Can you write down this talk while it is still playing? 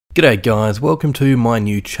G'day guys, welcome to my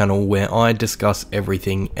new channel where I discuss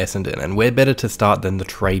everything Essendon, and where better to start than the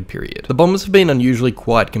trade period. The Bombers have been unusually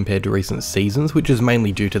quiet compared to recent seasons, which is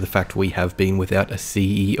mainly due to the fact we have been without a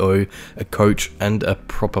CEO, a coach, and a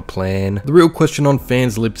proper plan. The real question on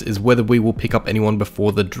fans' lips is whether we will pick up anyone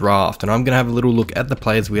before the draft, and I'm going to have a little look at the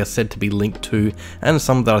players we are said to be linked to, and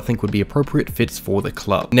some that I think would be appropriate fits for the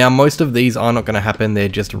club. Now, most of these are not going to happen, they're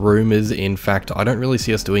just rumours. In fact, I don't really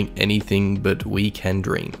see us doing anything, but we can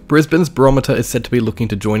dream. Brisbane's barometer is said to be looking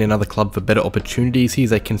to join another club for better opportunities. He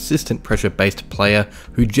is a consistent pressure-based player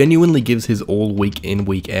who genuinely gives his all week in,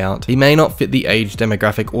 week out. He may not fit the age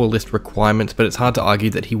demographic or list requirements, but it's hard to argue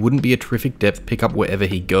that he wouldn't be a terrific depth pickup wherever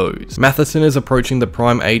he goes. Mathieson is approaching the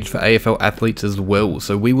prime age for AFL athletes as well,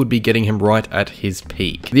 so we would be getting him right at his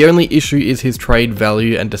peak. The only issue is his trade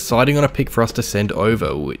value and deciding on a pick for us to send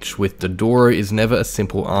over, which with Dodoro is never a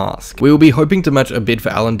simple ask. We will be hoping to match a bid for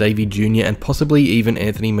Alan Davey Jr. and possibly even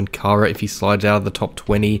Anthony Mankara if he slides out of the top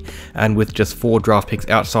 20, and with just 4 draft picks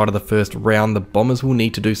outside of the first round, the Bombers will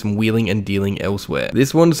need to do some wheeling and dealing elsewhere.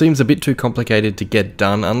 This one seems a bit too complicated to get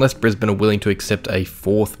done unless Brisbane are willing to accept a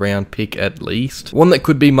 4th round pick at least. One that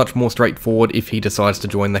could be much more straightforward if he decides to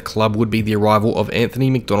join the club would be the arrival of Anthony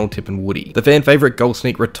McDonald-Tipungwuti. The fan favourite goal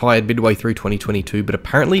sneak retired midway through 2022, but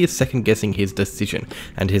apparently is second guessing his decision,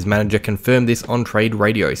 and his manager confirmed this on trade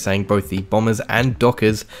radio, saying both the Bombers and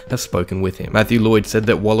Dockers have spoken with him. Matthew Lloyd said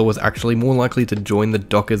that Waller was actually more likely to join the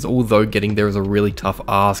Dockers, although getting there is a really tough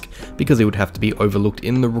ask because he would have to be overlooked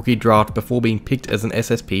in the rookie draft before being picked as an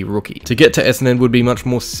SSP rookie. To get to Essendon would be much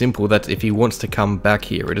more simple. That's if he wants to come back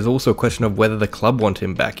here. It is also a question of whether the club want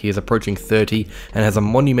him back. He is approaching 30 and has a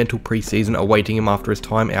monumental preseason awaiting him after his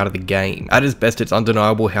time out of the game. At his best, it's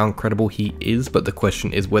undeniable how incredible he is, but the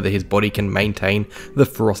question is whether his body can maintain the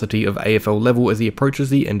ferocity of AFL level as he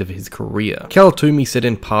approaches the end of his career. Cal Toomey said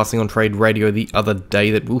in passing on trade radio the other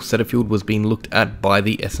day that Setterfield was being looked at by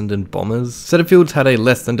the Essendon Bombers. Setterfield's had a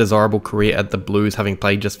less than desirable career at the Blues, having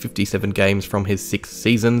played just 57 games from his 6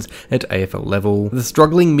 seasons at AFL level. The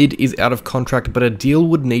struggling mid is out of contract, but a deal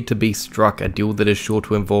would need to be struck, a deal that is sure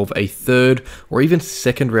to involve a 3rd or even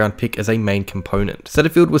 2nd round pick as a main component.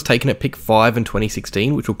 Setterfield was taken at pick 5 in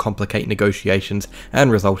 2016, which will complicate negotiations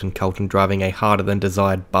and result in Carlton driving a harder than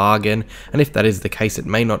desired bargain, and if that is the case, it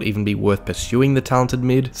may not even be worth pursuing the talented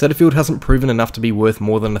mid. Setterfield hasn't proven enough to be worth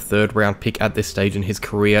more than a 3rd round pick at this stage in his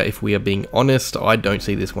career. If we are being honest, I don't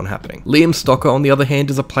see this one happening. Liam Stocker, on the other hand,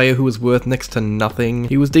 is a player who is worth next to nothing.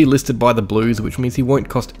 He was delisted by the Blues, which means he won't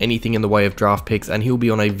cost anything in the way of draft picks, and he'll be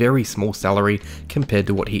on a very small salary compared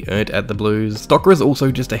to what he earned at the Blues. Stocker is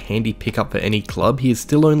also just a handy pickup for any club. He is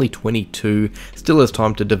still only 22, still has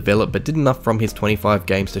time to develop, but did enough from his 25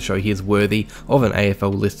 games to show he is worthy of an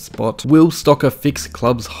AFL list spot. Will Stocker fix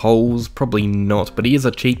clubs' holes? Probably not, but he is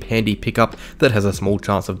a cheap, handy pickup that has a small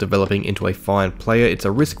chance of developing into a fine player. It's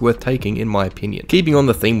a risk worth taking in my opinion. Keeping on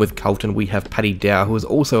the theme with Carlton, we have Paddy Dow, who is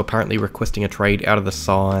also apparently requesting a trade out of the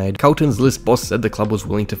side. Carlton's list boss said the club was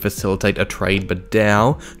willing to facilitate a trade, but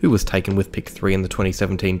Dow, who was taken with pick 3 in the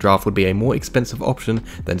 2017 draft, would be a more expensive option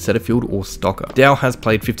than Setterfield or Stocker. Dow has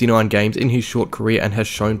played 59 games in his short career and has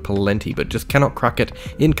shown plenty, but just cannot crack it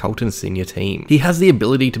in Carlton's senior team. He has the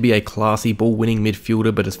ability to be a classy ball-winning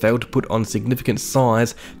midfielder, but has failed to put on significant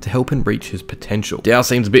size to help him reach his potential. Dow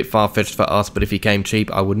seems a bit far-fetched for us, but if he came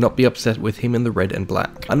cheap, I would not be upset with him in the red and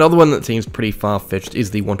black. Another one that seems pretty far-fetched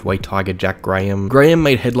is the want-away Tiger Jack Graham. Graham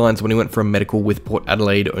made headlines when he went for a medical with Port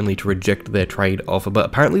Adelaide, only to reject their trade offer, but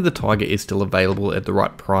apparently the Tiger is still available at the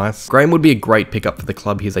right price. Graham would be a great pickup for the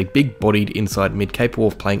club. He is a big-bodied inside mid, capable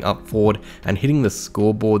of playing up forward and hitting the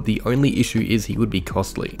scoreboard. The only issue is he would be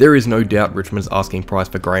costly. There is no doubt Richmond's asking price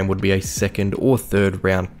for Graham would be a 2nd or 3rd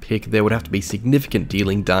round pick. There would have to be significant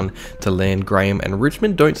dealing done to land Graham, and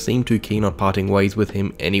Richmond don't seem too keen on parting ways with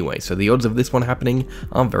him anyway, so the odds of this one happening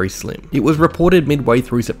are very slim. It was reported midway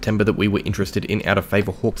through September that we were interested in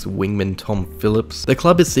out-of-favour Hawks wingman Tom Phillips. The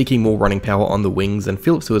club is seeking more running power on the wings, and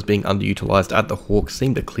Phillips, who was being underutilised at the Hawks,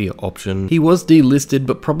 seemed a clear option. He was delisted,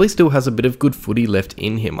 but probably still has a bit of good footy left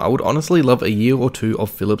in him. I would honestly love a year or 2 of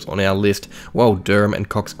Phillips on our list while Durham and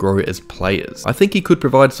Cox grow as players. I think he could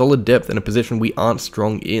provide solid depth in a position we aren't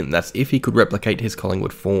strong in. That's if he could replicate his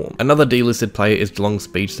Collingwood form. Another delisted player is Geelong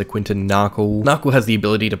speedster Quinton Narkle. Narkle has the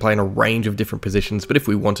ability to play in a range of different positions, but if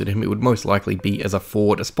we wanted him, it would most likely be as a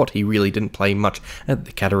forward, a spot he really didn't play much at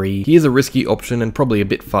the Cattery. He is a risky option and probably a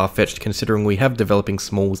bit far-fetched considering we have developing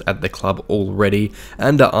smalls at the club already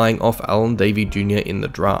and are eyeing off Alan Davey Jr. in the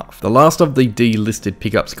draft. The last of the delisted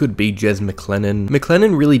pickups could be Jez McClennan.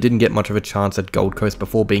 McClennan really didn't get much of a chance at Gold Coast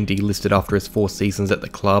before being delisted after his 4 seasons at the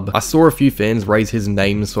club. I saw a few fans raise his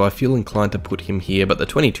name, so I feel inclined to put him here, but the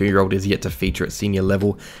 22-year-old is yet to feature at at senior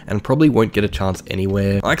level and probably won't get a chance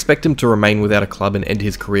anywhere. I expect him to remain without a club and end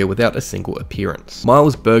his career without a single appearance.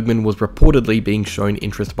 Miles Bergman was reportedly being shown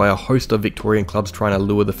interest by a host of Victorian clubs trying to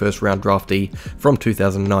lure the first round draftee from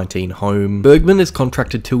 2019 home. Bergman is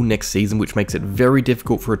contracted till next season, which makes it very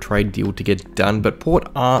difficult for a trade deal to get done, but Port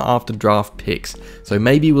are after draft picks, so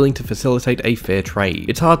may be willing to facilitate a fair trade.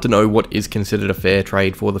 It's hard to know what is considered a fair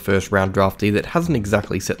trade for the first round draftee that hasn't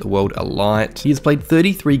exactly set the world alight. He has played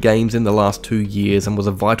 33 games in the last 2 years and was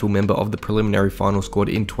a vital member of the preliminary final squad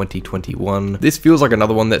in 2021. This feels like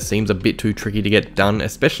another one that seems a bit too tricky to get done,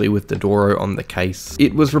 especially with Dodoro on the case.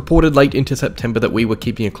 It was reported late into September that we were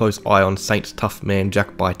keeping a close eye on Saints tough man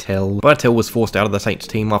Jack Bytel. Bytel was forced out of the Saints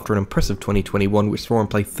team after an impressive 2021 which saw him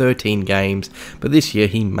play 13 games, but this year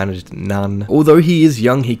he managed none. Although he is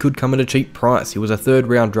young, he could come at a cheap price. He was a 3rd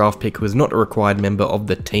round draft pick who is not a required member of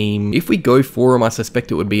the team. If we go for him, I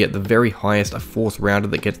suspect it would be at the very highest a 4th rounder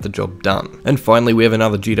that gets the job done. And finally, we have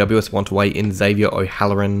another GWS want-away in Xavier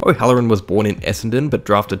O'Halloran. O'Halloran was born in Essendon but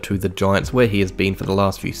drafted to the Giants, where he has been for the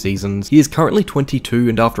last few seasons. He is currently 22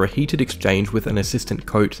 and after a heated exchange with an assistant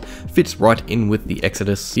coach, fits right in with the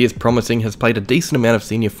Exodus. He is promising, has played a decent amount of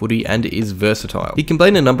senior footy and is versatile. He can play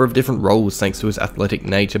in a number of different roles thanks to his athletic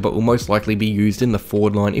nature, but will most likely be used in the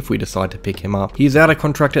forward line if we decide to pick him up. He is out of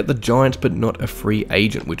contract at the Giants but not a free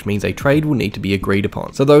agent, which means a trade will need to be agreed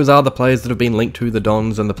upon. So those are the players that have been linked to the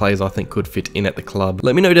Dons and the players I think could fit in at the club.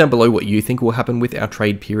 Let me know down below what you think will happen with our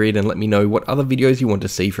trade period and let me know what other videos you want to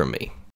see from me.